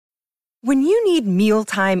When you need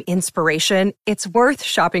mealtime inspiration, it's worth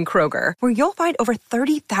shopping Kroger, where you'll find over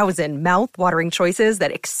 30,000 mouth-watering choices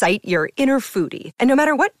that excite your inner foodie. And no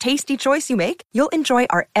matter what tasty choice you make, you'll enjoy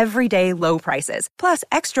our everyday low prices, plus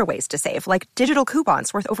extra ways to save, like digital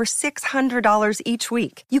coupons worth over $600 each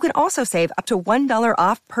week. You can also save up to $1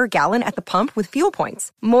 off per gallon at the pump with fuel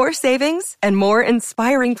points. More savings and more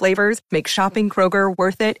inspiring flavors make shopping Kroger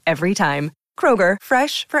worth it every time. Kroger,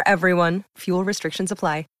 fresh for everyone. Fuel restrictions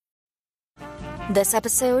apply. This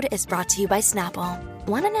episode is brought to you by Snapple.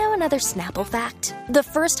 Want to know another Snapple fact? The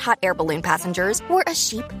first hot air balloon passengers were a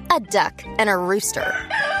sheep, a duck, and a rooster.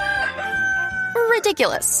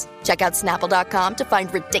 Ridiculous. Check out Snapple.com to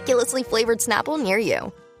find ridiculously flavored Snapple near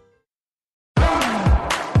you.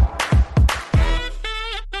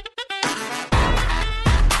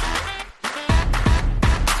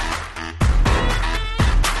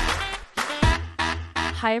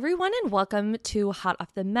 Hi, everyone, and welcome to Hot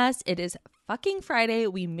Off the Mess. It is fucking Friday.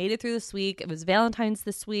 We made it through this week. It was Valentine's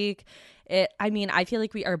this week. I feel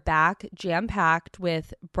like we are back jam-packed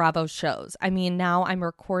with Bravo shows. Now I'm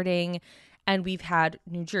recording, and we've had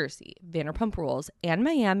New Jersey, Vanderpump Rules, and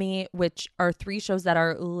Miami, which are three shows that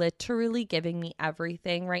are literally giving me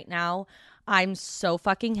everything right now. I'm so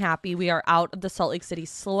fucking happy we are out of the Salt Lake City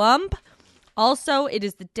slump. Also, it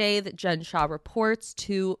is the day that Jen Shah reports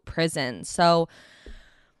to prison. So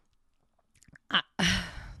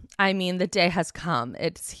the day has come.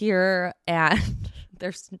 It's here, and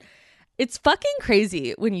it's fucking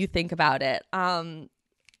crazy when you think about it. The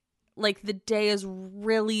day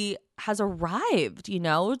has arrived,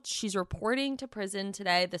 She's reporting to prison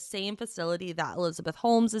today, the same facility that Elizabeth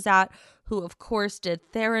Holmes is at, who, of course, did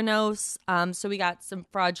Theranos. So we got some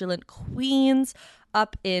fraudulent queens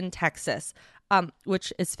up in Texas,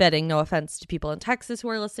 which is fitting. No offense to people in Texas who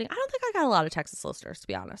are listening. I don't think I got a lot of Texas listeners, to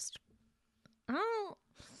be honest.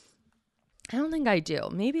 I don't think I do.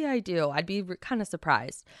 Maybe I do. I'd be kind of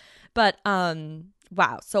surprised. But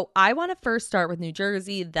wow. So I want to first start with New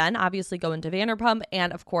Jersey, then obviously go into Vanderpump,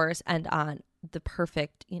 and of course end on the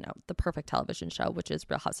perfect television show, which is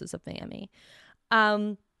Real Housewives of Miami.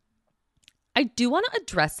 I do want to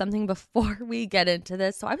address something before we get into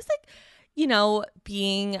this. So I was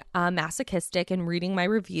being masochistic and reading my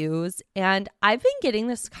reviews, and I've been getting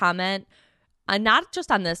this comment, not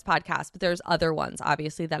just on this podcast, but there's other ones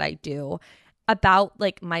obviously that I do, about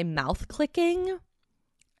my mouth clicking,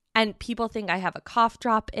 and people think I have a cough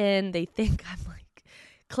drop in. They think I'm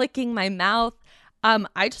clicking my mouth.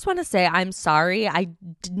 I just want to say I'm sorry. I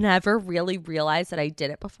never really realized that I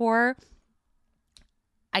did it before.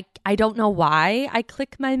 I don't know why I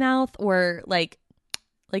click my mouth or like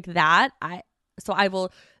that. So I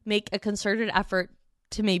will make a concerted effort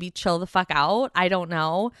to maybe chill the fuck out. I don't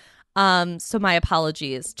know. So my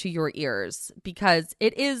apologies to your ears, because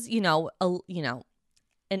it is,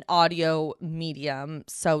 an audio medium.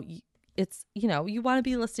 So it's, you want to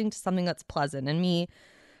be listening to something that's pleasant, and me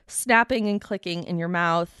snapping and clicking in your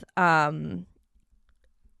mouth, is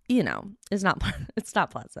not, it's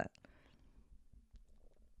not pleasant.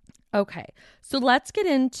 Okay. So let's get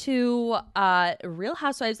into, Real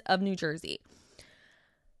Housewives of New Jersey.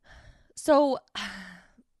 So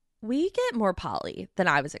we get more Polly than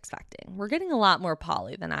I was expecting. We're getting a lot more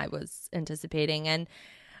Polly than I was anticipating. And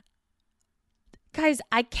guys,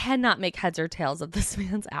 I cannot make heads or tails of this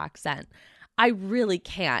man's accent. I really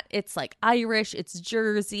can't. It's Irish, it's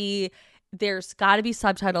Jersey. There's got to be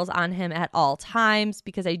subtitles on him at all times,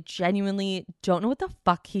 because I genuinely don't know what the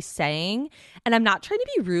fuck he's saying. And I'm not trying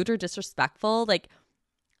to be rude or disrespectful.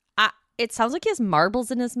 It sounds like he has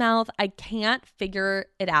marbles in his mouth. I can't figure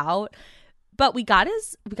it out. But we got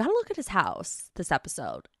to look at his house this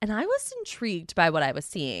episode, and I was intrigued by what I was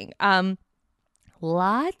seeing.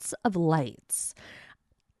 Lots of lights,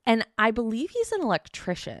 and I believe he's an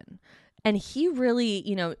electrician, and he really,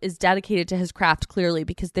 is dedicated to his craft, clearly,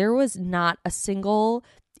 because there was not a single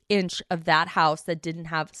inch of that house that didn't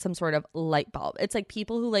have some sort of light bulb. It's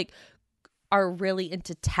people who are really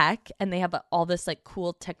into tech, and they have all this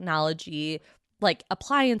cool technology,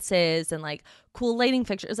 appliances and cool lighting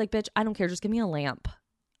fixtures. Bitch, I don't care. Just give me a lamp.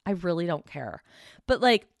 I really don't care. But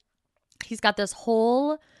he's got this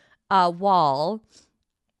whole wall.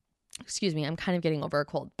 Excuse me, I'm kind of getting over a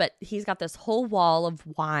cold. But he's got this whole wall of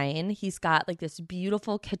wine. He's got this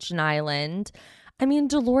beautiful kitchen island.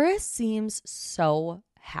 Dolores seems so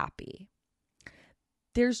happy.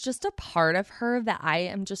 There's just a part of her that I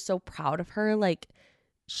am just so proud of her.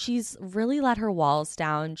 She's really let her walls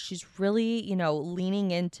down. She's really,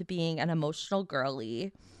 leaning into being an emotional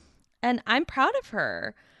girly. And I'm proud of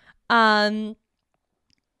her.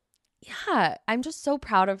 Yeah, I'm just so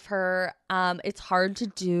proud of her. It's hard to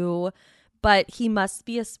do, but he must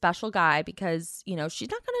be a special guy because, you know, she's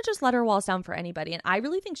not going to just let her walls down for anybody. And I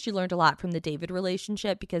really think she learned a lot from the David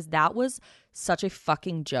relationship because that was such a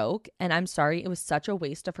fucking joke. And I'm sorry, it was such a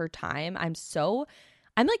waste of her time.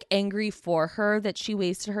 I'm like angry for her that she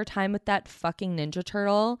wasted her time with that fucking Ninja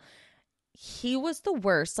Turtle. He was the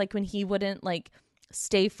worst. Like when he wouldn't like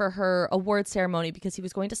stay for her award ceremony because he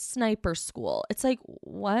was going to sniper school. It's like,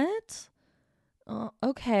 what?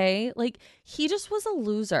 Okay. Like he just was a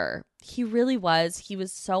loser. He really was. He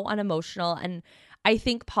was so unemotional. And I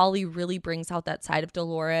think Polly really brings out that side of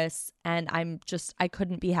Dolores. And I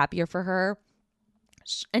couldn't be happier for her.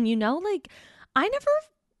 And you know, like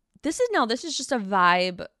this is just a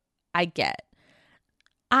vibe I get.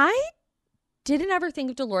 I didn't ever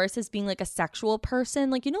think of Dolores as being like a sexual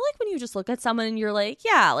person. Like, you know, like when you just look at someone and you're like,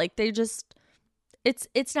 yeah, like they just,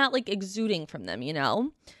 it's not like exuding from them, you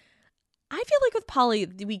know? I feel like with Polly,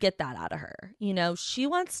 we get that out of her. You know, she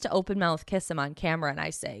wants to open mouth kiss him on camera. And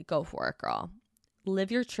I say, go for it, girl.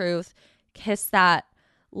 Live your truth. Kiss that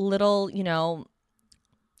little, you know,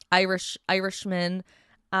 Irishman.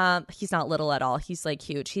 He's not little at all. He's like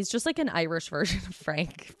huge. He's just like an Irish version of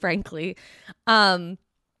Frank, frankly.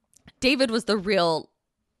 David was the real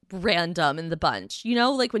random in the bunch. You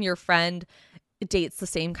know, like when your friend dates the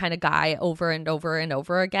same kind of guy over and over and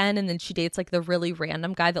over again, and then she dates like the really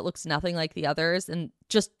random guy that looks nothing like the others, and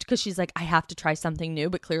just because she's like, I have to try something new,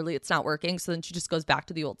 but clearly it's not working, so then she just goes back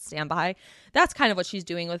to the old standby. That's kind of what she's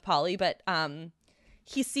doing with Polly. But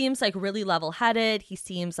he seems like really level-headed. He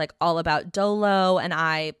seems like all about Dolo, and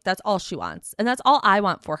that's all she wants, and that's all I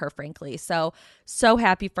want for her, frankly. So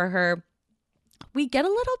happy for her. We get a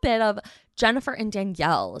little bit of Jennifer and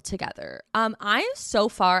Danielle together. I'm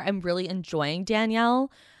really enjoying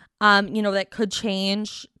Danielle. You know, that could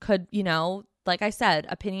change, you know, like I said,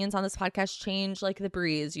 opinions on this podcast change like the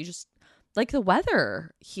breeze. You just like the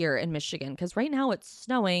weather here in Michigan, because right now it's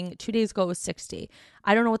snowing. 2 days ago it was 60.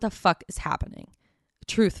 I don't know what the fuck is happening,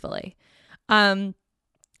 truthfully.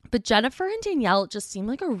 But Jennifer and Danielle just seem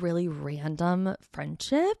like a really random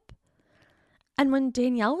friendship. And when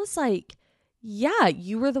Danielle was like, yeah,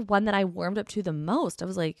 you were the one that I warmed up to the most, I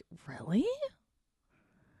was like, really?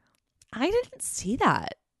 I didn't see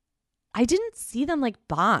that. I didn't see them like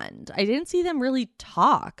bond. I didn't see them really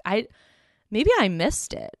talk. Maybe I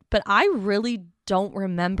missed it, but I really don't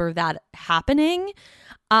remember that happening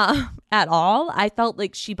at all. I felt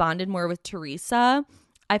like she bonded more with Teresa.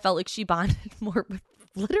 I felt like she bonded more with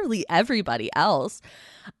literally everybody else,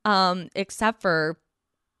 except for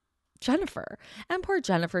Jennifer. And poor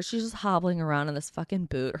Jennifer, she's just hobbling around in this fucking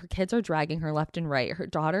boot. Her kids are dragging her left and right. Her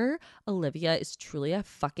daughter, Olivia, is truly a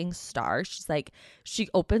fucking star. She's like, she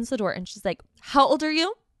opens the door and she's like, how old are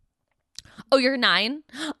you? Oh, you're 9?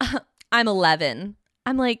 I'm 11.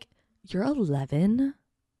 I'm like, you're 11?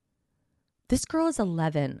 This girl is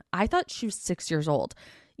 11. I thought she was 6 years old.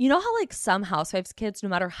 You know how like some housewives kids, no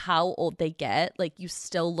matter how old they get, like you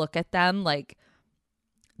still look at them like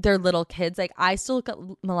they're little kids. Like I still look at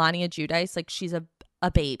Melania Giudice like she's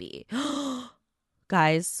a baby.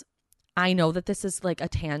 Guys, I know that this is like a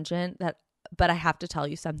tangent, but I have to tell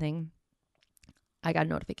you something. I got a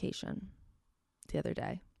notification the other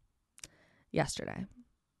day, yesterday,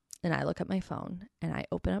 and I look at my phone and I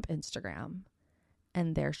open up Instagram,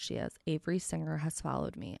 and there she is. Avery Singer has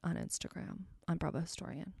followed me on Instagram on Bravo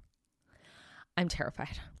Historian. I'm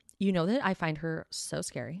terrified. You know that I find her so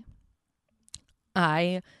scary.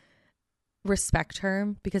 I respect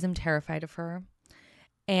her because I'm terrified of her.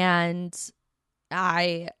 And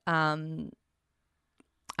I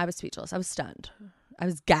was speechless. I was stunned. I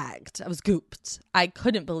was gagged. I was gooped. I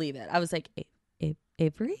couldn't believe it. I was like,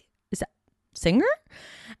 Avery? Is that Singer?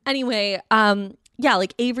 Anyway, yeah,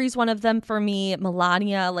 like Avery's one of them for me.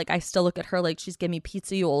 Melania, like I still look at her like she's giving me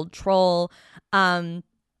pizza, you old troll.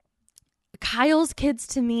 Kyle's kids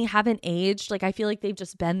to me haven't aged. Like I feel like they've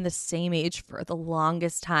just been the same age for the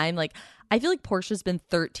longest time. Like I feel like Portia's been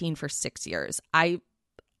 13 for 6 years.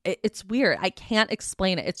 It's weird. I can't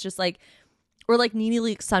explain it. It's just like, or like Nene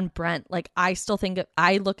Leak's son Brent. Like I still think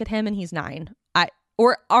I look at him and he's 9.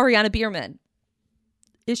 Or Ariana Bierman.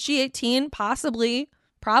 Is she 18? Possibly,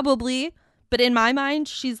 probably. But in my mind,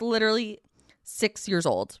 she's literally 6 years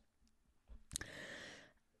old.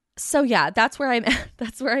 So yeah, that's where I'm at.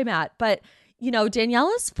 That's where I'm at. But you know, Danielle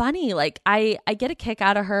is funny. Like I get a kick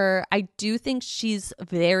out of her. I do think she's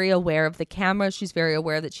very aware of the camera. She's very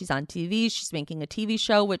aware that she's on TV. She's making a TV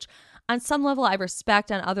show, which on some level I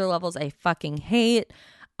respect. On other levels, I fucking hate.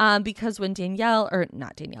 Because when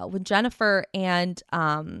Jennifer and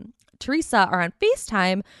Teresa are on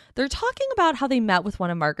FaceTime, they're talking about how they met with one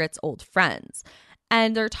of Margaret's old friends.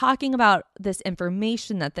 And they're talking about this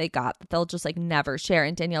information that they got that they'll just like never share.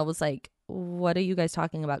 And Danielle was like, what are you guys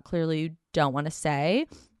talking about? Clearly you don't want to say.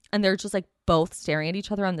 And they're just like both staring at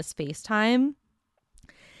each other on this FaceTime.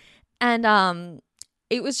 And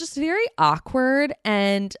it was just very awkward.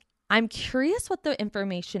 And I'm curious what the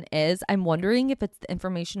information is. I'm wondering if it's the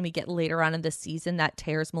information we get later on in the season that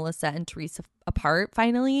tears Melissa and Teresa apart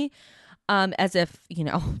finally, as if, you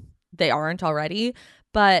know, they aren't already.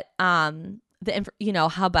 But how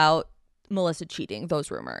about Melissa cheating, those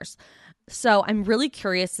rumors. So I'm really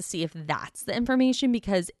curious to see if that's the information,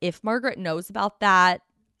 because if Margaret knows about that,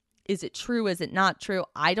 is it true? Is it not true?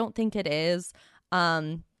 I don't think it is.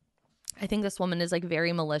 I think this woman is like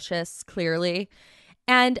very malicious, clearly.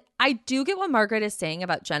 And I do get what Margaret is saying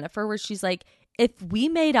about Jennifer, where she's like, if we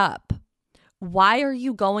made up, why are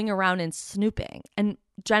you going around and snooping? And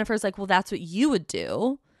Jennifer's like, well, that's what you would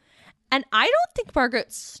do. And I don't think Margaret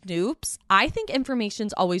snoops. I think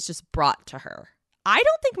information's always just brought to her. I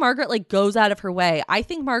don't think Margaret like goes out of her way. I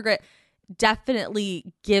think Margaret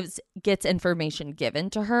definitely gets information given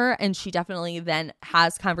to her, and she definitely then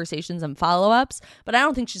has conversations and follow-ups, but I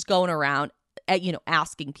don't think she's going around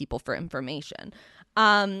asking people for information.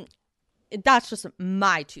 That's just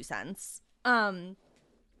my 2 cents. Then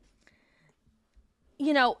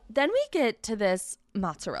we get to this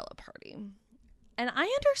mozzarella party. And I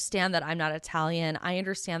understand that I'm not Italian. I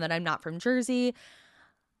understand that I'm not from Jersey.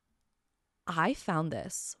 I found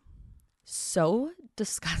this so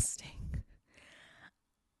disgusting.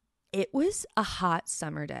 It was a hot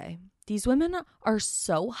summer day. These women are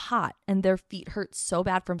so hot and their feet hurt so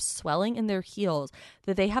bad from swelling in their heels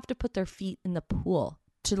that they have to put their feet in the pool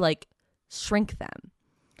to like shrink them.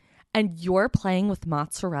 And you're playing with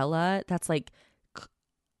mozzarella that's like,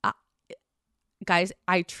 guys,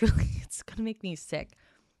 I truly, it's going to make me sick.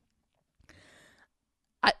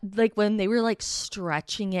 Like when they were like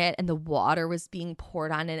stretching it and the water was being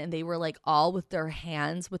poured on it and they were like all with their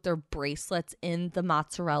hands with their bracelets in the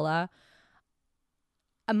mozzarella,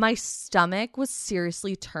 my stomach was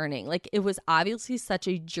seriously turning. Like it was obviously such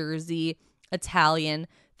a Jersey Italian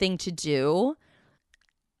thing to do,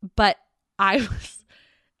 but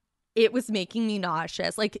it was making me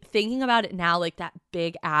nauseous. Like thinking about it now, like that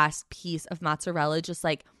big ass piece of mozzarella just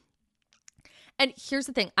like. And here's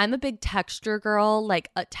the thing, I'm a big texture girl. Like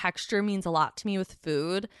a texture means a lot to me with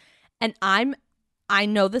food. And I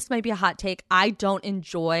know this might be a hot take. I don't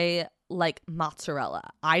enjoy like mozzarella.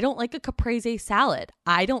 I don't like a caprese salad.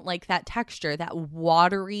 I don't like that texture, that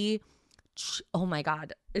watery, oh my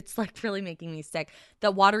God, it's like really making me sick.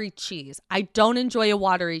 That watery cheese. I don't enjoy a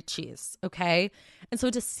watery cheese, okay? And so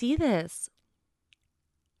to see this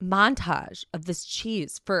montage of this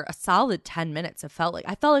cheese for a solid 10 minutes, I felt like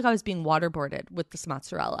I was being waterboarded with this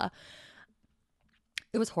mozzarella.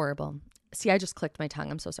 It was horrible. See, I just clicked my tongue.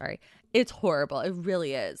 I'm so sorry. It's horrible. It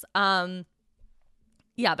really is.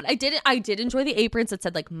 Yeah, but I did enjoy the aprons that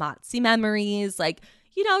said like Mozzie Memories. Like,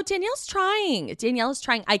 Danielle's trying.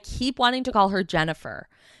 I keep wanting to call her Jennifer.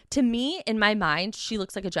 To me, in my mind, she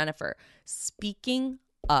looks like a Jennifer. Speaking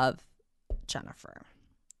of Jennifer,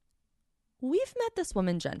 we've met this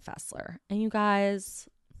woman, Jen Fessler, and you guys,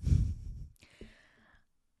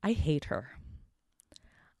 I hate her.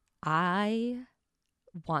 I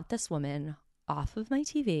want this woman off of my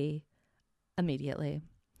TV immediately.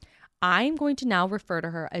 I'm going to now refer to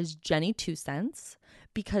her as Jenny 2 Cents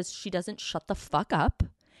because she doesn't shut the fuck up.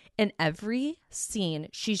 In every scene,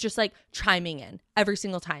 she's just like chiming in every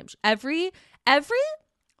single time. Every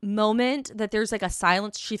moment that there's like a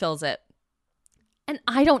silence, she fills it. And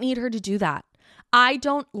I don't need her to do that. I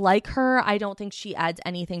don't like her. I don't think she adds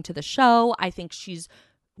anything to the show. I think she's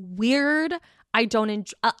weird.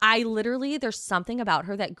 I literally, there's something about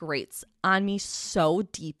her that grates on me so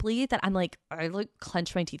deeply that I like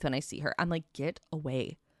clench my teeth when I see her. I'm like, get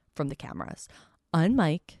away from the cameras.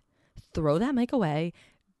 Unmic, throw that mic away,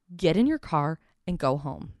 get in your car and go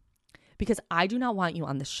home because I do not want you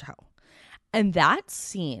on the show. And that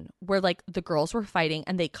scene where like the girls were fighting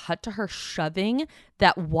and they cut to her shoving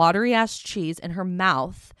that watery ass cheese in her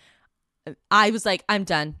mouth, I was like, I'm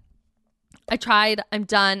done. I tried. I'm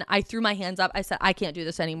done. I threw my hands up. I said, I can't do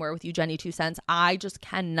this anymore with you, Jenny 2 Cents. I just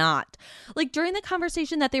cannot. Like during the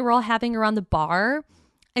conversation that they were all having around the bar,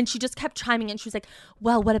 and she just kept chiming in. She was like,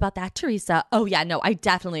 well, what about that, Teresa? Oh, yeah, no, I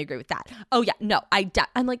definitely agree with that. Oh, yeah, no,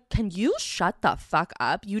 I'm like, can you shut the fuck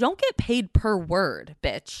up? You don't get paid per word,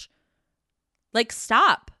 bitch. Like,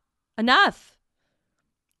 stop. Enough.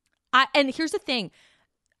 And here's the thing.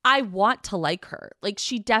 I want to like her. Like,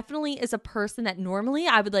 she definitely is a person that normally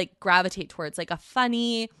I would like gravitate towards, like a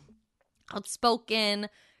funny, outspoken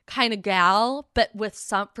kind of gal, but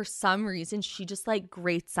for some reason she just like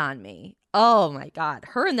grates on me. Oh my God.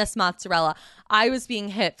 Her and this mozzarella, I was being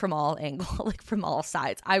hit from all angles, like from all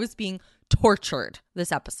sides. I was being tortured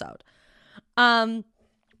this episode.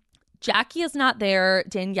 Jackie is not there.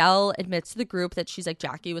 Danielle admits to the group that she's like,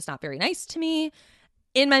 Jackie was not very nice to me.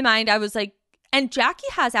 In my mind, I was like, and Jackie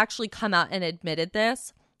has actually come out and admitted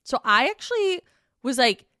this. So I actually was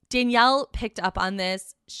like, Danielle picked up on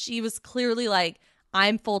this. She was clearly like,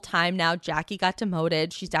 I'm full-time now. Jackie got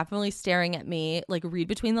demoted. She's definitely staring at me. Like, read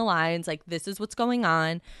between the lines. Like, this is what's going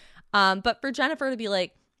on. But for Jennifer to be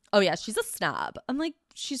like, oh yeah, she's a snob. I'm like,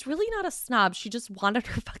 she's really not a snob. She just wanted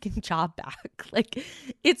her fucking job back. Like,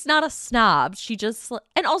 it's not a snob. She just,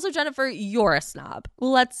 and also Jennifer, you're a snob.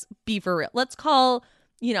 Let's be for real. Let's call,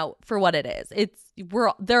 for what it is.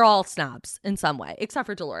 They're all snobs in some way, except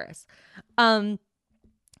for Dolores.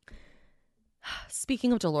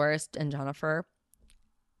 Speaking of Dolores and Jennifer,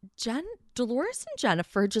 Dolores and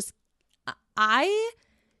Jennifer just,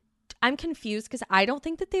 I'm confused because I don't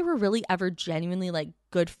think that they were really ever genuinely like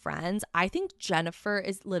good friends. I think Jennifer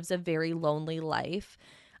lives a very lonely life.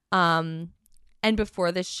 And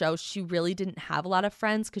before this show, she really didn't have a lot of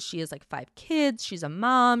friends because she has like 5 kids. She's a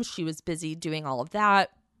mom. She was busy doing all of that.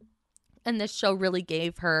 And this show really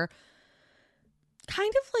gave her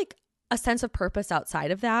kind of like a sense of purpose outside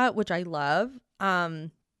of that, which I love. And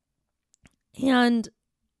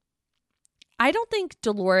I don't think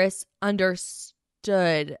Dolores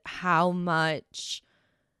understood how much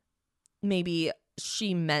maybe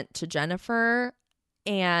she meant to Jennifer,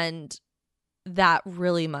 and that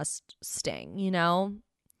really must sting,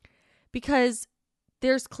 because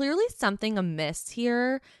there's clearly something amiss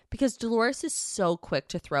here, because Dolores is so quick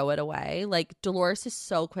to throw it away. Like, Dolores is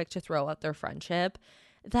so quick to throw out their friendship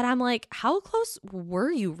that I'm like, how close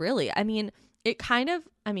were you really? I mean, it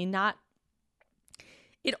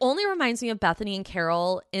only reminds me of Bethany and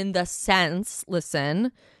Carol in the sense,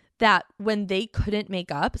 that when they couldn't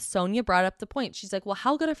make up, Sonia brought up the point. She's like, well,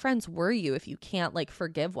 how good of friends were you if you can't like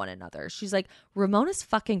forgive one another? She's like, Ramona's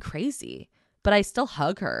fucking crazy, but I still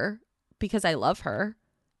hug her because I love her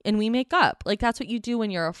and we make up. Like, that's what you do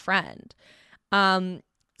when you're a friend.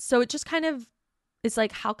 So it just kind of is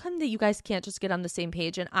like, how come that you guys can't just get on the same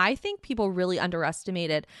page? And I think people really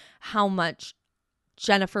underestimated how much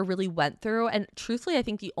Jennifer really went through. And truthfully, I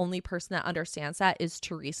think the only person that understands that is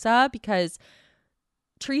Teresa, because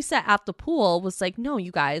Teresa at the pool was like, no,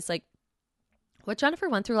 you guys, like, what Jennifer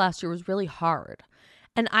went through last year was really hard.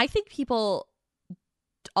 And I think people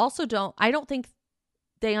also I don't think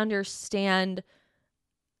they understand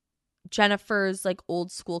Jennifer's like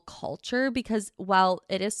old school culture, because while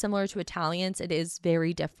it is similar to Italians, it is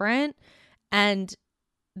very different. And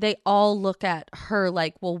they all look at her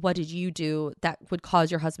like, well, what did you do that would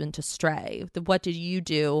cause your husband to stray? What did you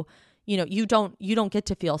do? You don't get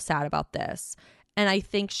to feel sad about this. And I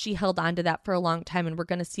think she held on to that for a long time. And we're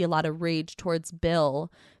going to see a lot of rage towards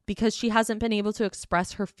Bill because she hasn't been able to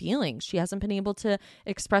express her feelings. She hasn't been able to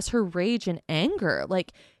express her rage and anger.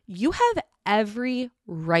 Like, you have every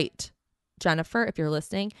right, Jennifer, if you're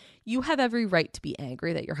listening, you have every right to be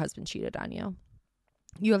angry that your husband cheated on you.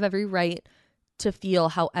 You have every right to feel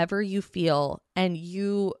however you feel, and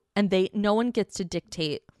no one gets to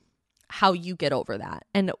dictate how you get over that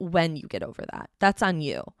and when you get over that. That's on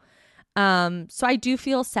you. So I do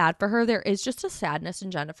feel sad for her. There is just a sadness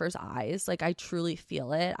in Jennifer's eyes. Like, I truly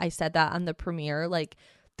feel it. I said that on the premiere. Like,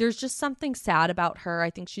 there's just something sad about her. I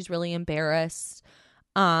think she's really embarrassed.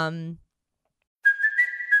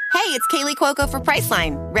 Hey, it's Kaylee Cuoco for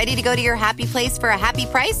Priceline. Ready to go to your happy place for a happy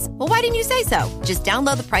price? Well, why didn't you say so? Just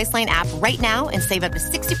download the Priceline app right now and save up to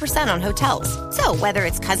 60% on hotels. So whether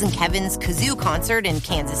it's Cousin Kevin's Kazoo Concert in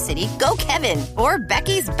Kansas City, go Kevin, or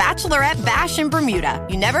Becky's Bachelorette Bash in Bermuda,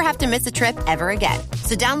 you never have to miss a trip ever again.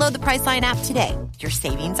 So download the Priceline app today. Your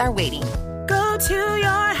savings are waiting. Go to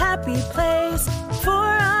your happy place for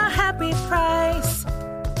a happy price.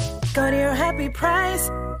 Go to your happy price,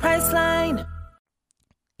 Priceline.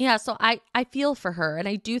 Yeah, so I feel for her, and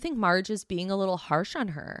I do think Marge is being a little harsh on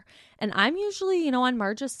her. And I'm usually, on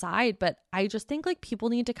Marge's side, but I just think like people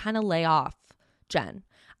need to kind of lay off Jen.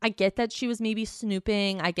 I get that she was maybe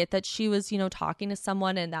snooping. I get that she was, talking to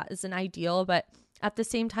someone, and that isn't ideal. But at the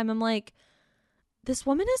same time, I'm like, this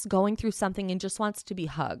woman is going through something and just wants to be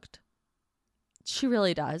hugged. She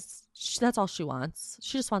really does. That's all she wants.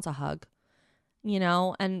 She just wants a hug.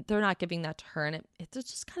 And they're not giving that to her. And it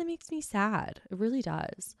just kind of makes me sad. It really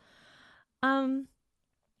does.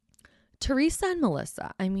 Teresa and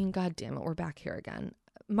Melissa. I mean, God damn it. We're back here again.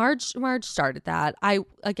 Marge started that.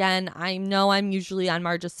 I know I'm usually on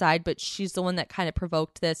Marge's side, but she's the one that kind of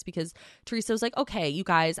provoked this because Teresa was like, okay, you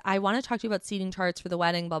guys, I want to talk to you about seating charts for the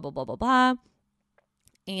wedding, blah, blah, blah, blah, blah.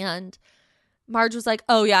 And Marge was like,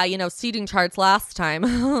 oh yeah, seating charts last time.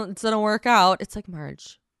 It didn't work out. It's like,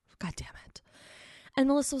 Marge, God damn it. And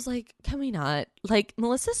Melissa was like, can we not? Like,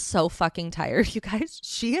 Melissa's so fucking tired, you guys.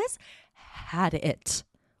 She has had it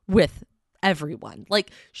with everyone. Like,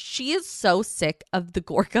 she is so sick of the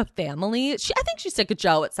Gorga family. I think she's sick of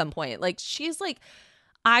Joe at some point. Like, she's like,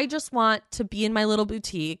 I just want to be in my little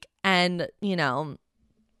boutique and,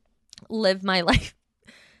 live my life.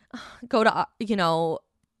 Go to,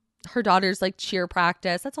 her daughter's like cheer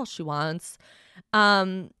practice. That's all she wants.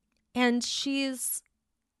 And she's,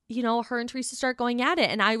 her and Teresa start going at it.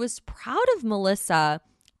 And I was proud of Melissa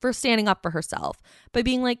for standing up for herself by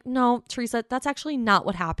being like, no, Teresa, that's actually not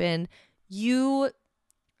what happened. You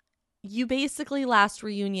basically last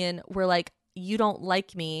reunion were like, you don't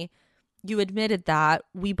like me. You admitted that.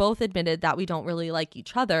 We both admitted that we don't really like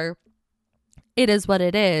each other. It is what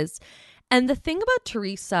it is. And the thing about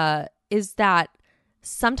Teresa is that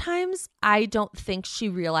sometimes I don't think she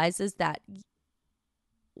realizes that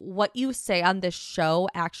what you say on this show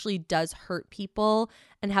actually does hurt people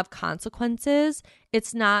and have consequences.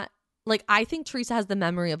 It's not like, I think Teresa has the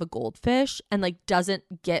memory of a goldfish and like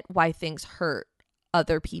doesn't get why things hurt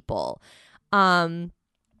other people. Because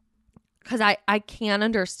I can't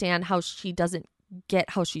understand how she doesn't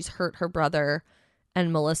get how she's hurt her brother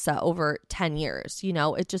and Melissa over 10 years.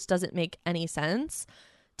 It just doesn't make any sense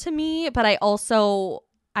to me. But I also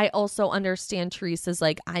understand Teresa's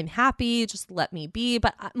like, I'm happy, just let me be.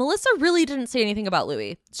 But Melissa really didn't say anything about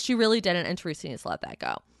Louis. She really didn't, and Teresa needs to let that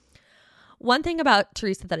go. One thing about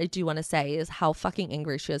Teresa that I do want to say is how fucking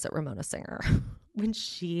angry she is at Ramona Singer. When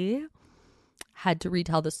she had to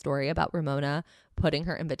retell the story about Ramona putting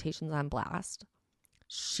her invitations on blast,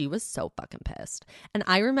 she was so fucking pissed. And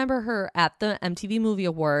I remember her at the MTV Movie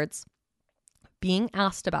Awards being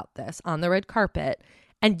asked about this on the red carpet,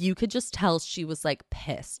 and you could just tell she was like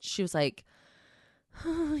pissed. She was like,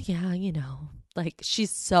 oh, yeah, like she's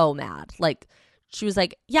so mad. Like she was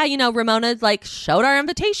like, yeah, Ramona like showed our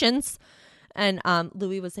invitations. And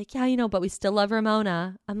Louis was like, yeah, but we still love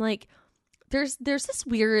Ramona. I'm like, there's this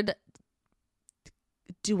weird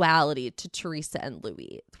duality to Teresa and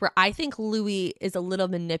Louis, where I think Louis is a little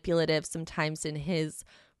manipulative sometimes in his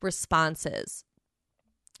responses,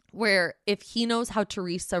 where if he knows how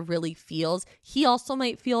Teresa really feels, he also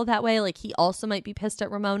might feel that way. Like he also might be pissed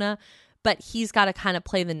at Ramona, but he's got to kind of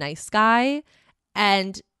play the nice guy.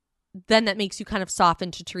 And then that makes you kind of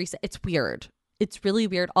soften to Teresa. It's weird. It's really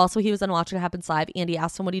weird. Also, he was on Watch What Happens Live. Andy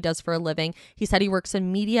asked him what he does for a living. He said he works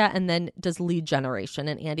in media and then does lead generation.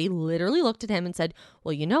 And Andy literally looked at him and said,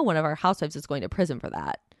 well, one of our housewives is going to prison for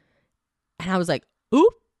that. And I was like,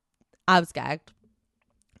 oop, I was gagged.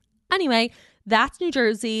 Anyway, that's New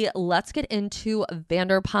Jersey. Let's get into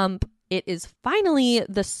Vanderpump. It is finally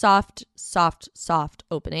the soft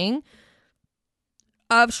opening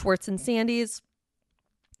of Schwartz and Sandy's.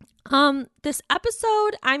 This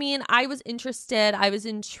episode, I was interested. I was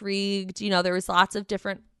intrigued. There was lots of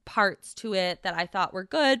different parts to it that I thought were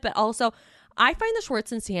good, but also I find the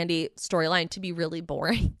Schwartz and Sandy storyline to be really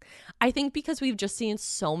boring. I think because we've just seen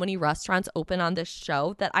so many restaurants open on this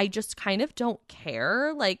show that I just kind of don't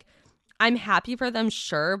care. Like, I'm happy for them,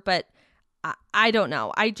 sure, but I don't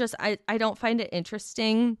know. I don't find it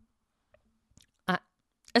interesting.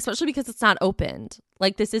 Especially because it's not opened.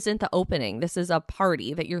 Like, this isn't the opening. This is a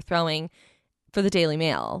party that you're throwing for the Daily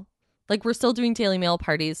Mail. Like, we're still doing Daily Mail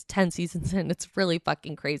parties 10 seasons in. It's really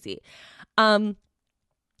fucking crazy. And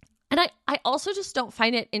I also just don't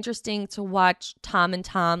find it interesting to watch Tom and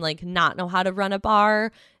Tom, like, not know how to run a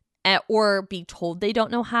bar or be told they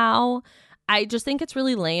don't know how. I just think it's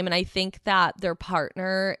really lame. And I think that their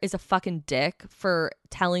partner is a fucking dick for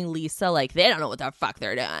telling Lisa, like, they don't know what the fuck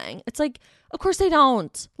they're doing. It's like, of course they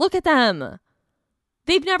don't. Look at them.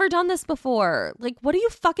 They've never done this before. Like, what are you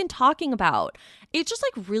fucking talking about? It just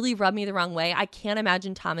like really rubbed me the wrong way. I can't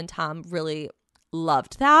imagine Tom and Tom really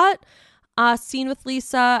loved that scene with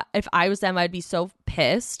Lisa. If I was them, I'd be so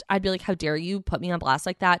pissed. I'd be like, how dare you put me on blast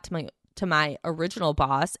like that to my original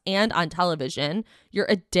boss and on television. You're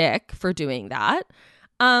a dick for doing that.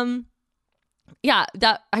 Yeah,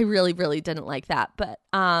 that I really, really didn't like that. But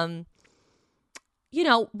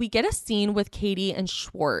we get a scene with Katie and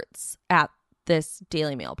Schwartz at this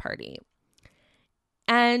Daily Mail party.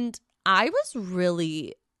 And I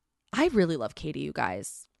really love Katie, you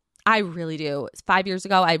guys. I really do. 5 years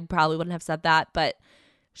ago, I probably wouldn't have said that, but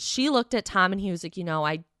she looked at Tom and he was like,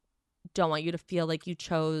 I don't want you to feel like I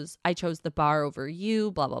chose the bar over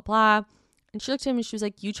you, blah, blah, blah. And she looked at him and she was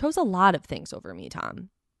like, you chose a lot of things over me, Tom.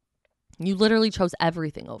 You literally chose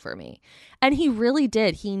everything over me. And he really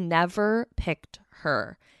did. He never picked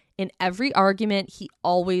her. In every argument, he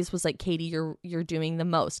always was like, Katie, you're doing the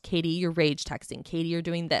most. Katie, you're rage texting. Katie, you're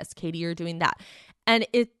doing this. Katie, you're doing that. And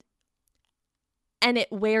it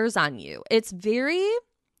wears on you. It's very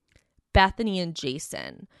Bethany and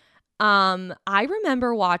Jason. I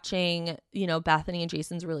remember watching, Bethany and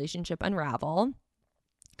Jason's relationship unravel.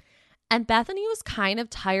 And Bethany was kind of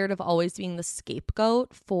tired of always being the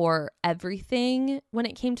scapegoat for everything when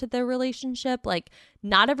it came to their relationship. Like,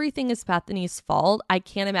 not everything is Bethany's fault. I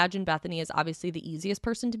can't imagine Bethany is obviously the easiest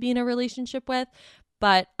person to be in a relationship with.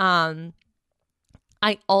 But I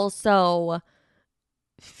also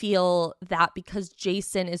feel that because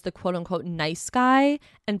Jason is the quote unquote nice guy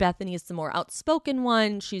and Bethany is the more outspoken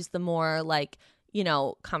one, she's the more like,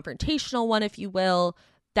 confrontational one, if you will,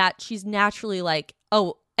 that she's naturally like,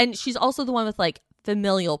 oh, and she's also the one with like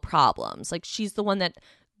familial problems. Like, she's the one that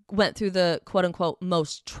went through the quote unquote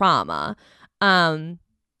most trauma in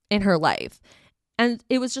her life. And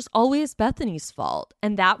it was just always Bethany's fault.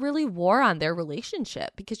 And that really wore on their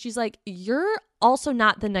relationship because she's like, you're also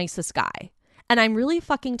not the nicest guy. And I'm really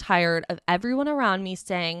fucking tired of everyone around me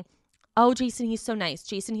saying, oh, Jason, he's so nice.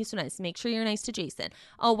 Jason, he's so nice. Make sure you're nice to Jason.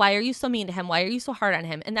 Oh, why are you so mean to him? Why are you so hard on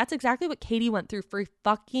him? And that's exactly what Katie went through for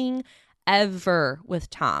fucking ever with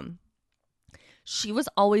Tom. She was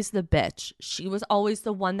always the bitch. She was always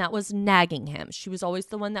the one that was nagging him. She was always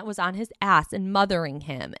the one that was on his ass and mothering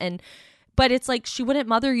him. But it's like, she wouldn't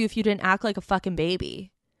mother you if you didn't act like a fucking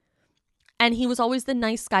baby. And he was always the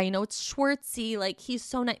nice guy. It's Schwartzy. Like, he's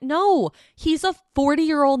so nice. No, he's a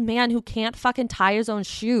 40-year-old man who can't fucking tie his own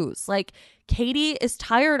shoes. Like, Katie is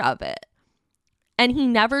tired of it. And he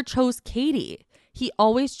never chose Katie. He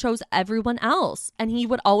always chose everyone else. And he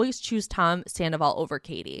would always choose Tom Sandoval over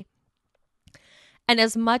Katie. And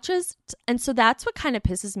so that's what kind of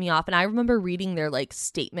pisses me off. And I remember reading their like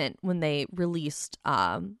statement when they released,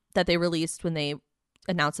 when they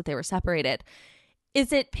announced that they were separated.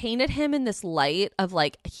 Is it painted him in this light of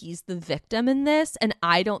like, he's the victim in this? And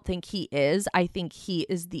I don't think he is. I think he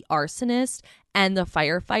is the arsonist and the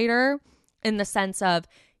firefighter in the sense of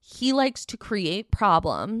he likes to create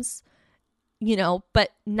problems,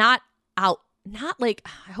 but not like,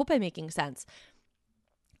 I hope I'm making sense.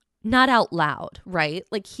 Not out loud, right?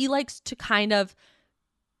 Like, he likes to kind of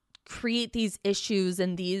create these issues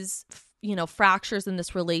and these, fractures in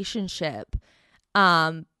this relationship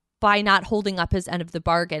by not holding up his end of the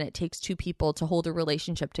bargain. It takes two people to hold a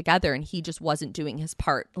relationship together, and he just wasn't doing his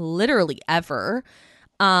part literally ever.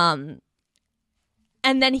 And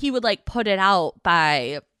then he would like put it out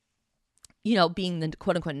by, being the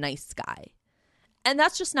quote unquote nice guy. And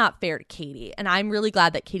that's just not fair to Katie. And I'm really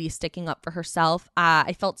glad that Katie's sticking up for herself.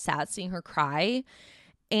 I felt sad seeing her cry.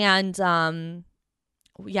 And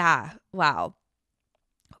yeah, wow.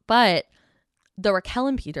 But the Raquel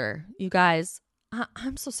and Peter, you guys,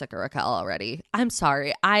 I'm so sick of Raquel already. I'm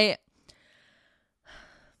sorry. I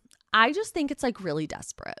just think it's like really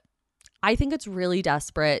desperate. I think it's really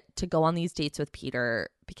desperate to go on these dates with Peter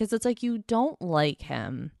because it's like, you don't like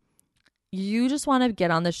him. You just want to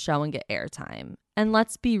get on the show and get airtime. And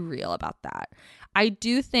let's be real about that. I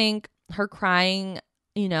do think her crying,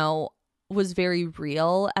 was very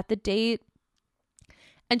real at the date.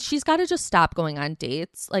 And she's got to just stop going on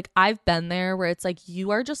dates. Like, I've been there where it's like,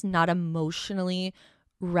 you are just not emotionally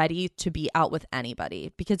ready to be out with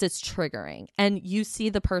anybody because it's triggering. And you see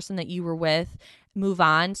the person that you were with move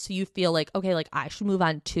on, so you feel like, okay, like I should move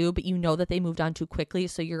on too, but you know that they moved on too quickly,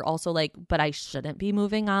 so you're also like, but I shouldn't be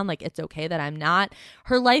moving on. Like, it's okay that I'm not.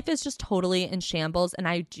 Her life is just totally in shambles, and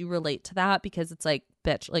I do relate to that because it's like,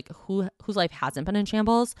 bitch, like whose life hasn't been in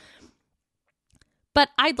shambles? But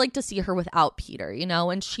I'd like to see her without Peter,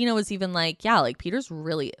 and Sheena was even like, yeah, like Peter's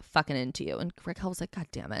really fucking into you, and Raquel was like, God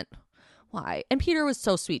damn it, why? And Peter was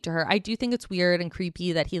so sweet to her. I do think it's weird and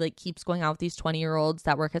creepy that he like keeps going out with these 20-year-olds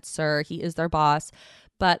that work at SUR. He is their boss,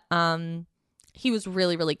 but he was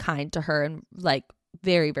really, really kind to her and like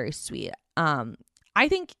very, very sweet. I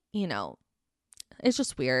think, it's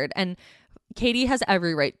just weird. And Katie has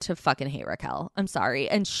every right to fucking hate Raquel. I'm sorry.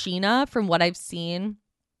 And Sheena, from what I've seen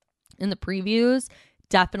in the previews,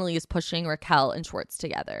 definitely is pushing Raquel and Schwartz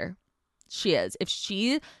together. She is. If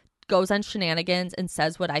she goes on shenanigans and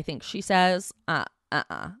says what I think she says,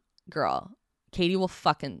 girl, Katie will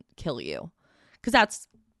fucking kill you. Because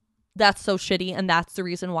that's so shitty, and that's the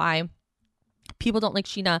reason why people don't like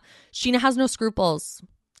Sheena. Sheena has no scruples.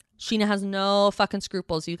 Sheena has no fucking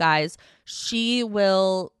scruples, you guys. She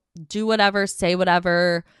will do whatever, say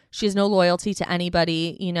whatever. She has no loyalty to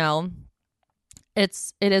anybody, you know.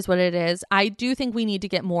 It is what it is. I do think we need to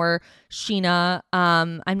get more Scheana.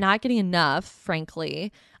 I'm not getting enough,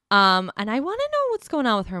 frankly. And I want to know what's going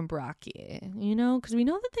on with her and Brocky, you know, because we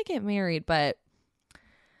know that they get married, but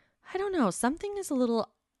I don't know. Something is a little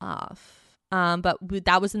off. But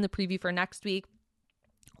that was in the preview for next week.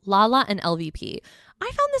 Lala and LVP. I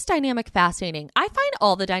found this dynamic fascinating. I find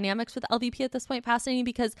all the dynamics with LVP at this point fascinating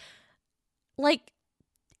because, like,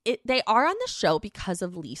 they are on the show because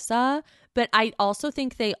of Lisa, but I also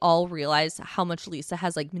think they all realize how much Lisa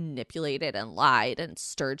has, like, manipulated and lied and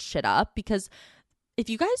stirred shit up. Because if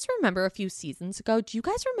you guys remember a few seasons ago, do you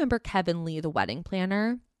guys remember Kevin Lee, the wedding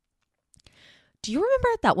planner? Do you remember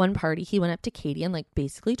at that one party he went up to Katie and, like,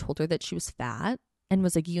 basically told her that she was fat and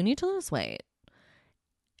was like, you need to lose weight?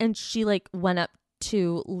 And she, like, went up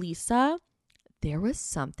to Lisa. There was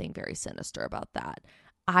something very sinister about that.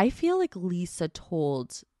 I feel like Lisa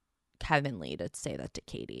told Kevin Lee to say that to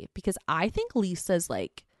Katie, because I think Lisa's,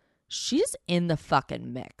 like, she's in the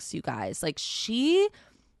fucking mix, you guys. Like, she's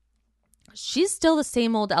still the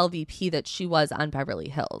same old LVP that she was on Beverly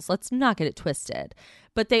Hills. Let's not get it twisted.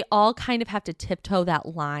 But they all kind of have to tiptoe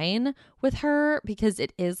that line with her, because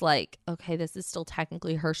it is like, okay, this is still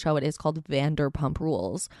technically her show. It is called Vanderpump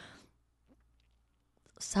Rules.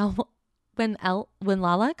 So when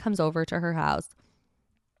Lala comes over to her house,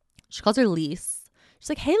 she calls her Lise. She's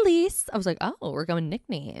like, hey, Lise. I was like, oh, we're going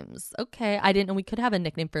nicknames. Okay. I didn't know we could have a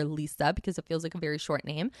nickname for Lisa because it feels like a very short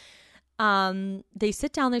name. They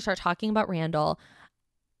sit down, they start talking about Randall.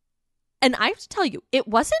 And I have to tell you, it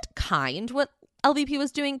wasn't kind what LVP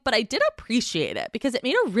was doing, but I did appreciate it because it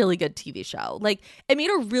made a really good TV show. Like, it made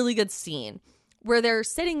a really good scene where they're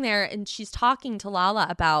sitting there and she's talking to Lala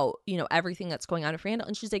about, you know, everything that's going on with Randall.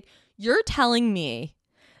 And she's like, you're telling me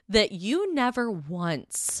that you never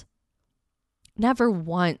once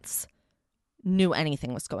knew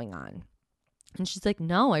anything was going on. And she's like,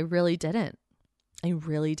 no, I really didn't.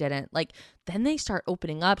 Like, then they start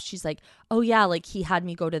opening up. She's like, oh yeah, like, he had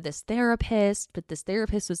me go to this therapist, but this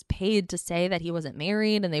therapist was paid to say that he wasn't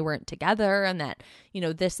married and they weren't together, and that, you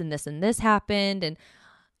know, this and this and this happened. And,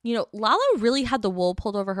 you know, Lala really had the wool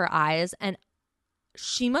pulled over her eyes, and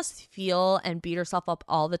she must feel and beat herself up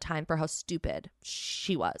all the time for how stupid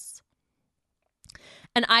she was.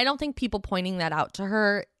 And I don't think people pointing that out to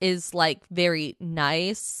her is, like, very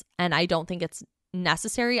nice, and I don't think it's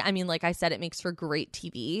necessary. I mean, like I said, it makes for great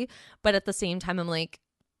TV, but at the same time, I'm like,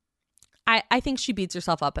 I think she beats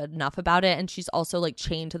herself up enough about it, and she's also, like,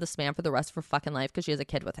 chained to this man for the rest of her fucking life because she has a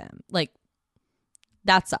kid with him. Like,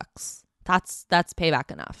 that sucks. That's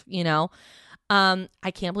payback enough, you know?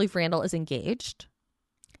 I can't believe Randall is engaged.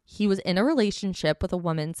 He was in a relationship with a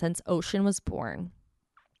woman since Ocean was born.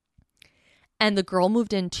 And the girl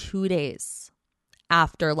moved in 2 days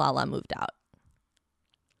after Lala moved out.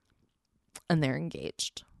 And they're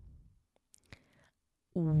engaged.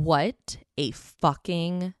 What a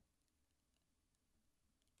fucking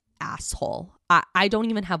asshole. I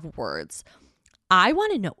don't even have words. I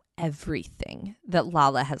want to know everything that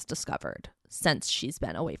Lala has discovered since she's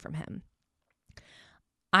been away from him.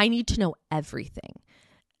 I need to know everything.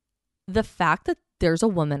 The fact that there's a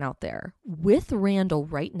woman out there with Randall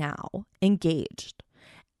right now, engaged,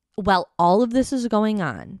 while all of this is going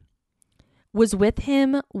on, was with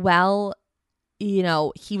him while, you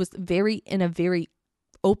know, he was in a very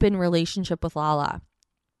open relationship with Lala.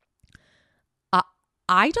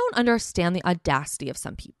 I don't understand the audacity of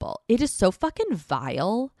some people. It is so fucking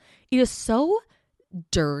vile. It is so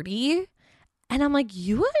dirty. And I'm like,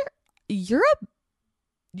 you're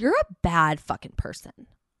a bad fucking person.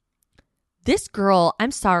 This girl,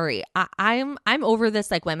 I'm sorry. I'm over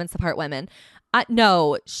this, like, women support women.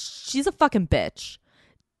 No, she's a fucking bitch.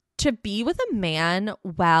 To be with a man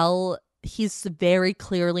while he's very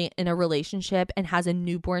clearly in a relationship and has a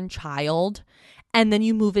newborn child, and then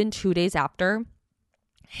you move in 2 days after,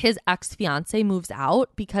 his ex-fiance moves out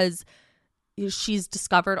because she's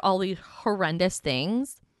discovered all these horrendous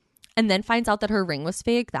things and then finds out that her ring was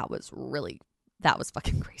fake. That was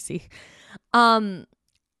fucking crazy.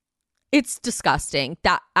 It's disgusting.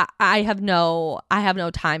 That I have no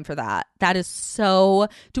time for that. That is so.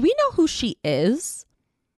 Do we know who she is?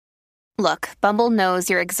 Look, Bumble knows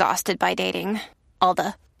you're exhausted by dating. All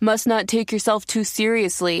the must not take yourself too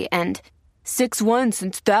seriously and 6'1"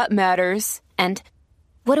 since that matters. And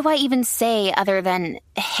what do I even say other than,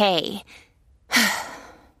 hey?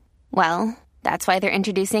 Well, that's why they're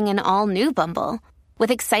introducing an all-new Bumble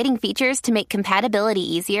with exciting features to make compatibility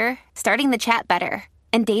easier, starting the chat better,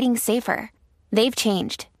 and dating safer. They've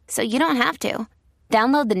changed, so you don't have to.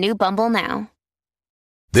 Download the new Bumble now.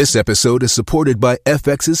 This episode is supported by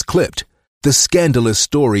FX's Clipped, the scandalous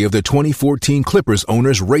story of the 2014 Clippers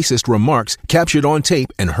owner's racist remarks captured on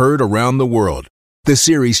tape and heard around the world. The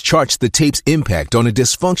series charts the tape's impact on a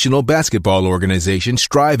dysfunctional basketball organization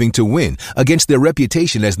striving to win against their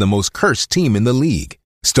reputation as the most cursed team in the league.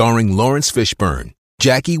 Starring Lawrence Fishburne,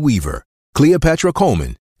 Jackie Weaver, Cleopatra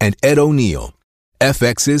Coleman, and Ed O'Neill.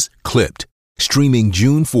 FX's Clipped, streaming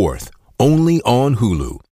June 4th, only on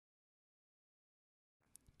Hulu.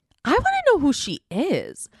 I want to know who she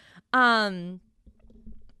is. Hang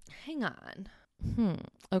on.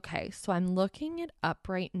 Okay, so I'm looking it up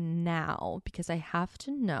right now because I have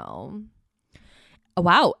to know.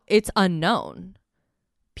 Wow, it's unknown.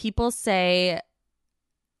 People say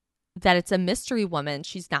that it's a mystery woman.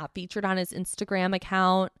 She's not featured on his Instagram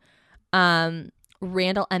account.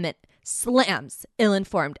 Randall Emmett slams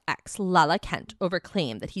ill-informed ex Lala Kent over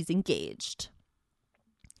claim that he's engaged.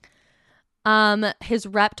 His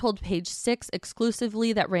rep told Page 6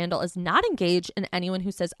 exclusively that Randall is not engaged, and anyone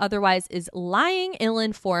who says otherwise is lying,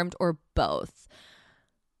 ill-informed, or both.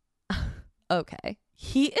 Okay.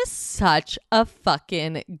 He is such a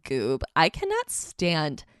fucking goob. I cannot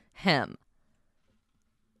stand him.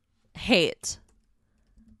 Hate.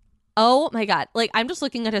 Oh my God. Like, I'm just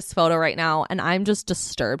looking at his photo right now and I'm just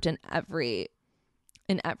disturbed in every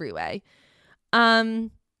way.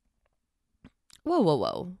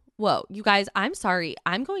 Whoa, you guys, I'm sorry.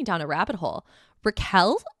 I'm going down a rabbit hole.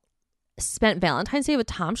 Raquel spent Valentine's Day with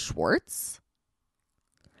Tom Schwartz.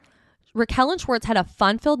 Raquel and Schwartz had a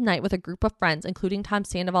fun-filled night with a group of friends, including Tom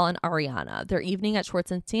Sandoval and Ariana. Their evening at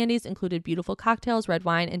Schwartz and Sandy's included beautiful cocktails, red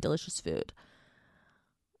wine, and delicious food.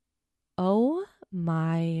 Oh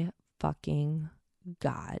my fucking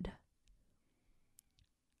God.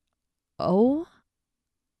 Oh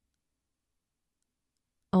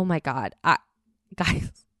my God.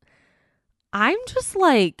 Guys, I'm just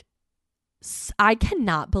like, I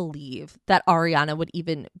cannot believe that Ariana would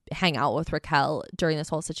even hang out with Raquel during this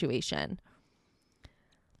whole situation.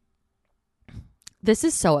 This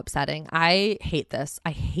is so upsetting. I hate this.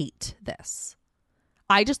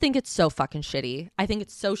 I just think it's so fucking shitty. I think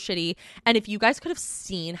it's so shitty. And if you guys could have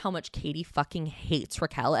seen how much Katie fucking hates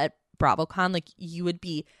Raquel at BravoCon, like, you would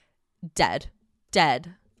be dead.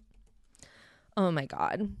 Oh my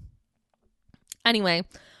God. Anyway,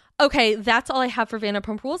 okay, that's all I have for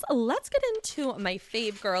Vanderpump Rules. Let's get into my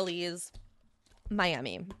fave girlies,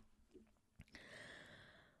 Miami.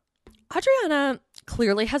 Adriana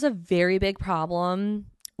clearly has a very big problem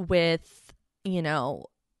with,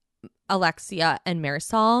 Alexia and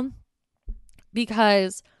Marisol,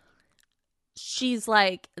 because she's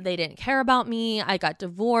like, they didn't care about me. I got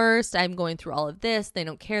divorced. I'm going through all of this. They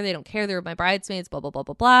don't care. They're my bridesmaids, blah, blah, blah,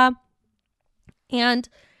 blah, blah. And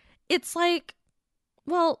it's like,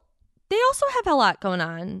 well, they also have a lot going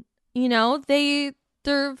on. They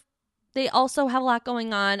also have a lot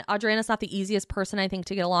going on. Adriana's not the easiest person, I think,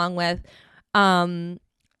 to get along with. I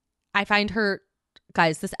find her,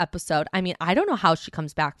 guys, this episode, I mean, I don't know how she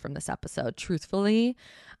comes back from this episode, truthfully.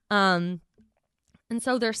 And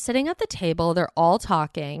so they're sitting at the table, they're all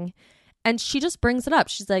talking, and she just brings it up.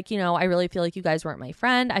 She's like, I really feel like you guys weren't my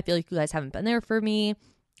friend. I feel like you guys haven't been there for me.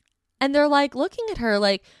 And they're like looking at her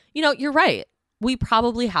like, you're right. We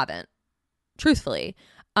probably haven't, truthfully.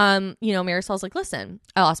 Marisol's like, listen,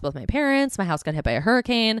 I lost both my parents. My house got hit by a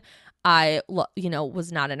hurricane. I,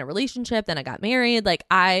 was not in a relationship. Then I got married. Like,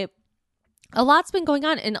 a lot's been going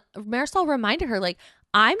on. And Marisol reminded her, like,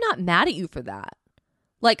 I'm not mad at you for that.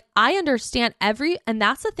 Like, I understand and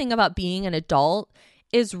that's the thing about being an adult,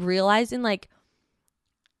 is realizing, like,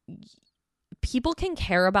 people can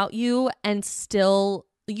care about you and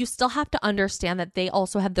you still have to understand that they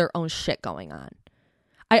also have their own shit going on.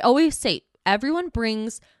 I always say, everyone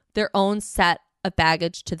brings their own set of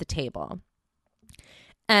baggage to the table.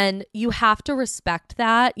 And you have to respect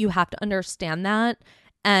that. You have to understand that.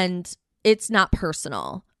 And it's not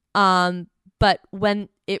personal. But when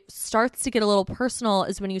it starts to get a little personal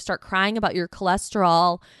is when you start crying about your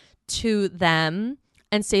cholesterol to them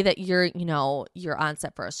and say that you're on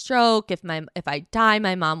set for a stroke. If I die,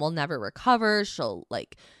 my mom will never recover. She'll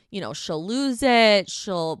she'll lose it.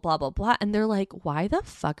 She'll blah, blah, blah. And they're like, why the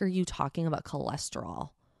fuck are you talking about cholesterol?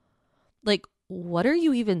 Like, what are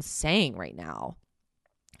you even saying right now?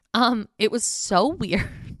 It was so weird.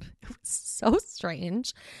 It was so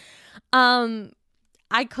strange.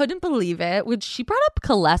 I couldn't believe it. When she brought up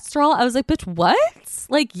cholesterol, I was like, bitch, what?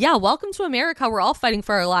 Like, yeah, welcome to America. We're all fighting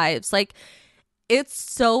for our lives. Like, it's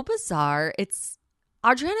so bizarre.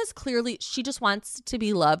 Adriana's clearly, she just wants to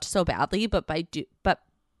be loved so badly, but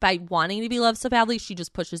by wanting to be loved so badly, she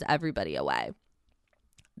just pushes everybody away.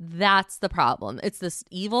 That's the problem. It's this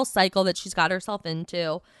evil cycle that she's got herself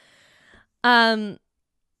into. Then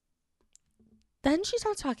she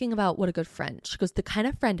starts talking about what a good friend. She goes, the kind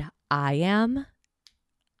of friend I am.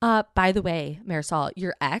 By the way, Marisol,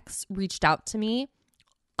 your ex reached out to me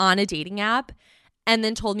on a dating app and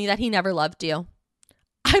then told me that he never loved you.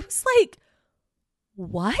 I was like,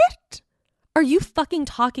 what are you fucking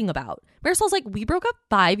talking about? Marisol's like, we broke up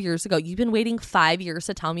 5 years ago. You've been waiting 5 years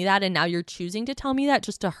to tell me that, and now you're choosing to tell me that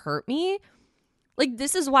just to hurt me? Like,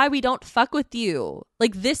 this is why we don't fuck with you.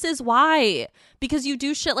 Like, this is why. Because you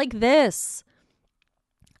do shit like this.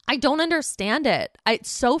 I don't understand it. It's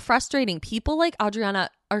so frustrating. People like Adriana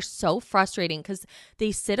are so frustrating because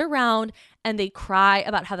they sit around and they cry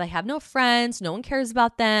about how they have no friends. No one cares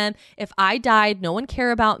about them. If I died, no one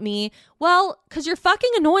care about me. Well, because you're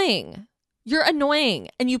fucking annoying. You're annoying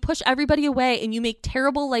and you push everybody away and you make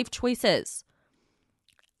terrible life choices.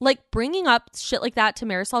 Like bringing up shit like that to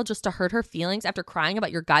Marisol just to hurt her feelings after crying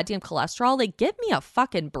about your goddamn cholesterol. Like, give me a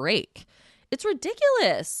fucking break. It's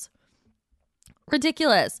ridiculous.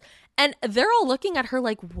 Ridiculous. And they're all looking at her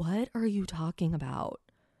like, what are you talking about?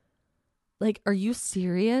 Like, are you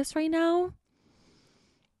serious right now?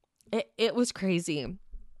 It was crazy.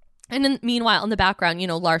 And then meanwhile, in the background, you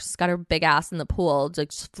know, Larsa's got her big ass in the pool,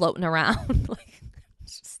 just floating around. Like,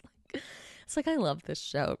 it's like, I love this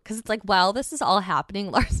show. Because it's like, while this is all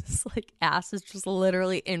happening, Larsa's like ass is just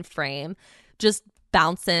literally in frame, just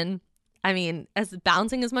bouncing. I mean, as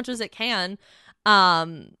bouncing as much as it can.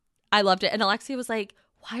 I loved it. And Alexia was like,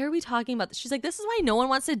 why are we talking about this? She's like, this is why no one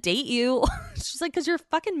wants to date you. She's like, because you're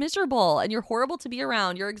fucking miserable and you're horrible to be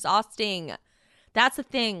around. You're exhausting. That's the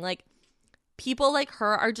thing. Like, people like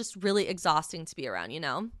her are just really exhausting to be around, you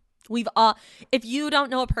know? We've all, if you don't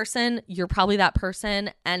know a person, you're probably that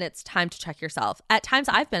person, and it's time to check yourself. At times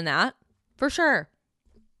I've been that, for sure.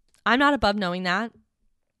 I'm not above knowing that.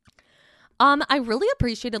 I really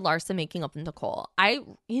appreciated Larsa making up with Nicole.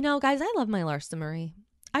 You know, guys, I love my Larsa Marie.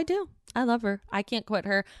 I do. I love her. I can't quit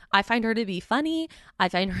her. I find her to be funny. I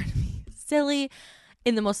find her to be silly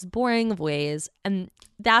in the most boring of ways. And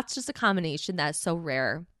that's just a combination that's so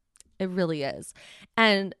rare. It really is.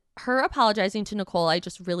 And her apologizing to Nicole, I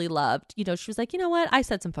just really loved. You know, she was like, you know what? I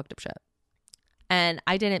said some fucked up shit. And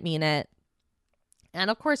I didn't mean it. And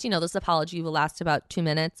of course, you know, this apology will last about 2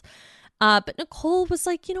 minutes. But Nicole was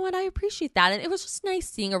like, you know what? I appreciate that. And it was just nice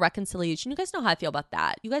seeing a reconciliation. You guys know how I feel about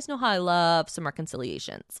that. You guys know how I love some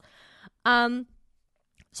reconciliations. So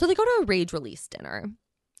they go to a rage release dinner.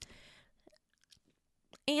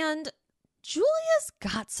 And Julia's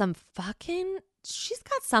got she's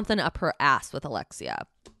got something up her ass with Alexia.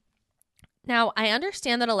 Now, I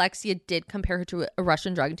understand that Alexia did compare her to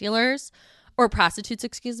Russian drug dealers or prostitutes,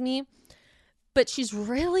 excuse me. But she's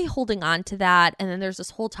really holding on to that. And then there's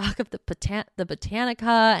this whole talk of the Botanica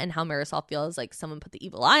and how Marisol feels like someone put the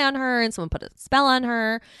evil eye on her and someone put a spell on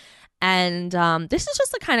her. And this is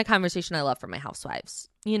just the kind of conversation I love from my housewives.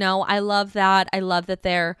 You know, I love that. I love that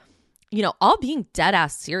they're, you know, all being dead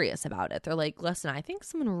ass serious about it. They're like, listen, I think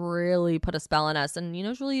someone really put a spell on us. And, you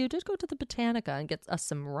know, Julia, you did go to the Botanica and get us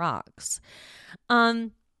some rocks.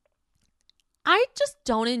 I just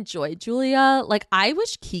don't enjoy Julia. Like, I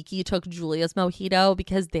wish Kiki took Julia's mojito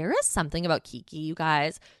because there is something about Kiki, you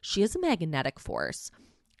guys. She is a magnetic force.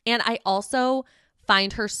 And I also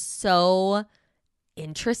find her so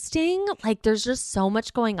interesting. Like, there's just so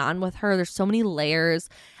much going on with her. There's so many layers.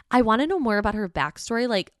 I want to know more about her backstory.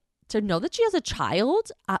 Like, to know that she has a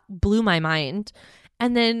child blew my mind.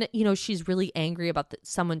 And then, you know, she's really angry about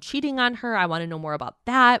someone cheating on her. I want to know more about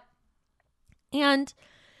that. And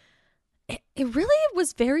it really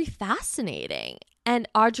was very fascinating. And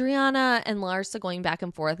Adriana and Larsa going back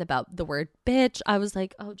and forth about the word bitch. I was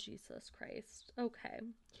like, oh, Jesus Christ. Okay,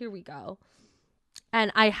 here we go.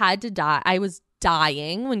 And I had to die. I was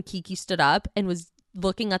dying when Kiki stood up and was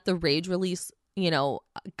looking at the rage release, you know,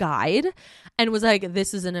 guide and was like,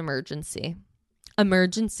 this is an emergency.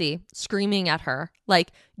 Emergency. Screaming at her.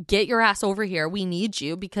 Like, get your ass over here. We need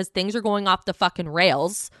you because things are going off the fucking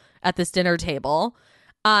rails at this dinner table.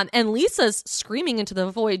 And Lisa's screaming into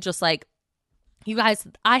the void, just like, you guys,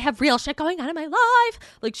 I have real shit going on in my life.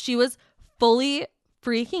 Like, she was fully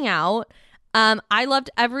freaking out. I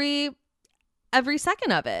loved every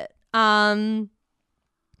second of it. Yeah,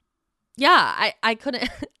 I couldn't,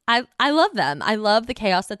 I love them. I love the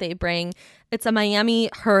chaos that they bring. It's a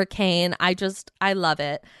Miami hurricane. I love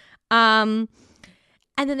it. And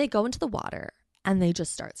then they go into the water and they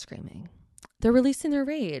just start screaming. They're releasing their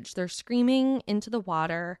rage. They're screaming into the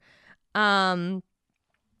water. And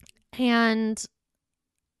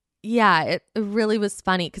yeah, it really was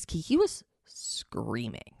funny because Kiki was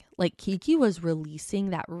screaming. Like Kiki was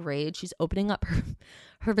releasing that rage. She's opening up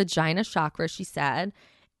her vagina chakra, she said.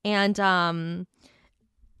 And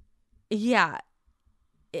yeah.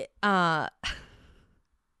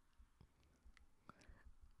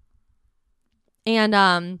 You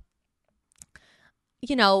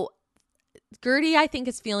know, Gertie, I think,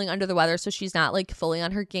 is feeling under the weather, so she's not like fully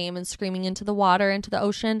on her game and screaming into the water, into the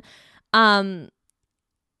ocean. But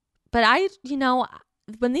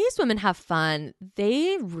when these women have fun,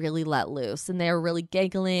 they really let loose, and they're really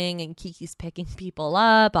giggling, and Kiki's picking people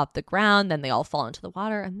up off the ground. Then they all fall into the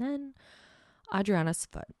water, and then Adriana's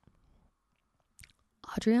foot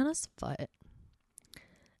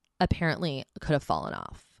apparently could have fallen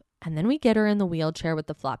off. And then we get her in the wheelchair with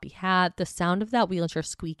the floppy hat. The sound of that wheelchair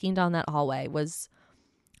squeaking down that hallway was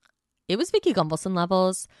Vicki Gunvalson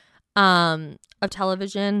levels of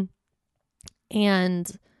television.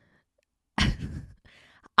 And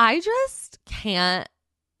I just can't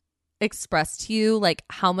express to you like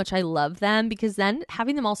how much I love them, because then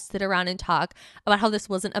having them all sit around and talk about how this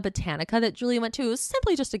wasn't a Botanica that Julia went to. It was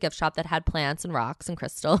simply just a gift shop that had plants and rocks and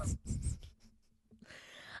crystals.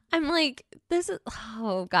 I'm like, this is,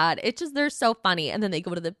 oh God, they're so funny. And then they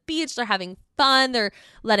go to the beach, they're having fun, they're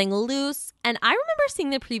letting loose. And I remember seeing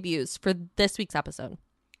the previews for this week's episode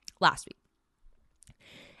last week.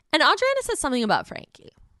 And Adriana says something about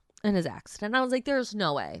Frankie and his accident. I was like, there's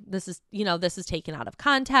no way. This is taken out of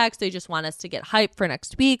context. They just want us to get hyped for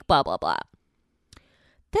next week, blah, blah, blah.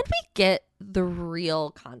 Then we get the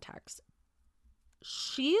real context.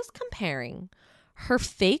 She's comparing her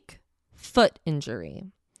fake foot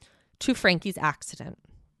injury to Frankie's accident.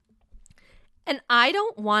 And I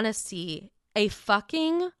don't want to see a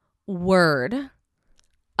fucking word,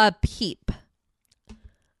 a peep,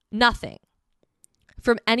 nothing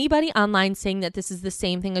from anybody online saying that this is the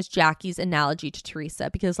same thing as Jackie's analogy to Teresa,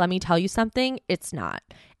 because let me tell you something, it's not.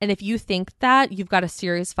 And if you think that, you've got a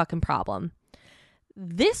serious fucking problem.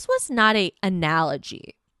 This was not an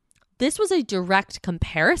analogy. This was a direct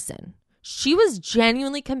comparison. She was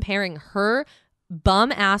genuinely comparing her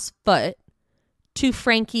bum ass foot to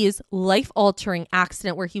Frankie's life-altering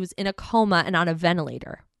accident where he was in a coma and on a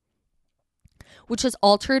ventilator, which has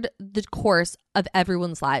altered the course of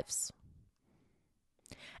everyone's lives.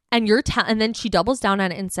 And and then she doubles down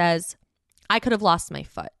on it and says, I could have lost my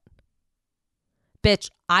foot. Bitch,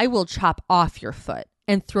 I will chop off your foot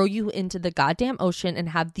and throw you into the goddamn ocean and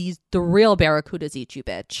have the real barracudas eat you,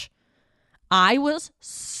 bitch. I was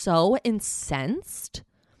so incensed.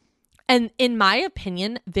 And in my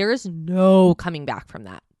opinion, there is no coming back from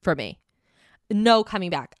that for me. No coming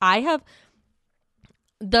back. I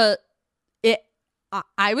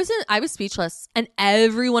was speechless, and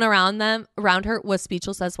everyone around her was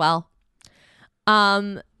speechless as well.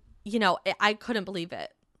 I couldn't believe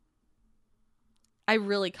it. I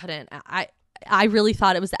really couldn't. I really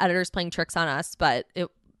thought it was the editors playing tricks on us, but it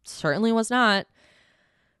certainly was not.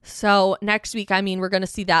 So next week, we're going to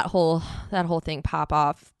see that whole thing pop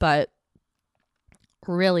off, but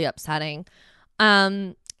really upsetting.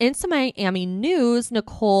 In some Miami news,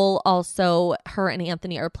 Nicole her and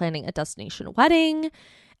Anthony are planning a destination wedding,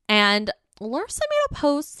 and Larsa made a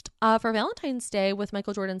post for Valentine's Day with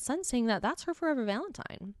Michael Jordan's son saying that that's her forever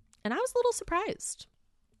Valentine, and I was a little surprised.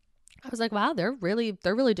 I was like, wow, they're really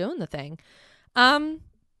doing the thing.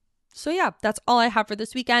 So yeah, that's all I have for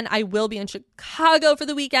this weekend. I will be in Chicago for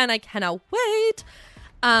the weekend. I cannot wait.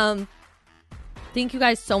 Thank you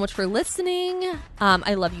guys so much for listening.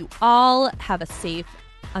 I love you all. Have a safe,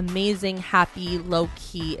 amazing, happy,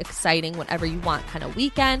 low-key, exciting, whatever you want kind of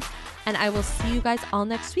weekend. And I will see you guys all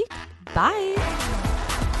next week. Bye.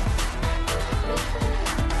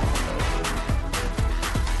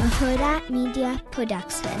 A Huda Media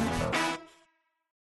Production.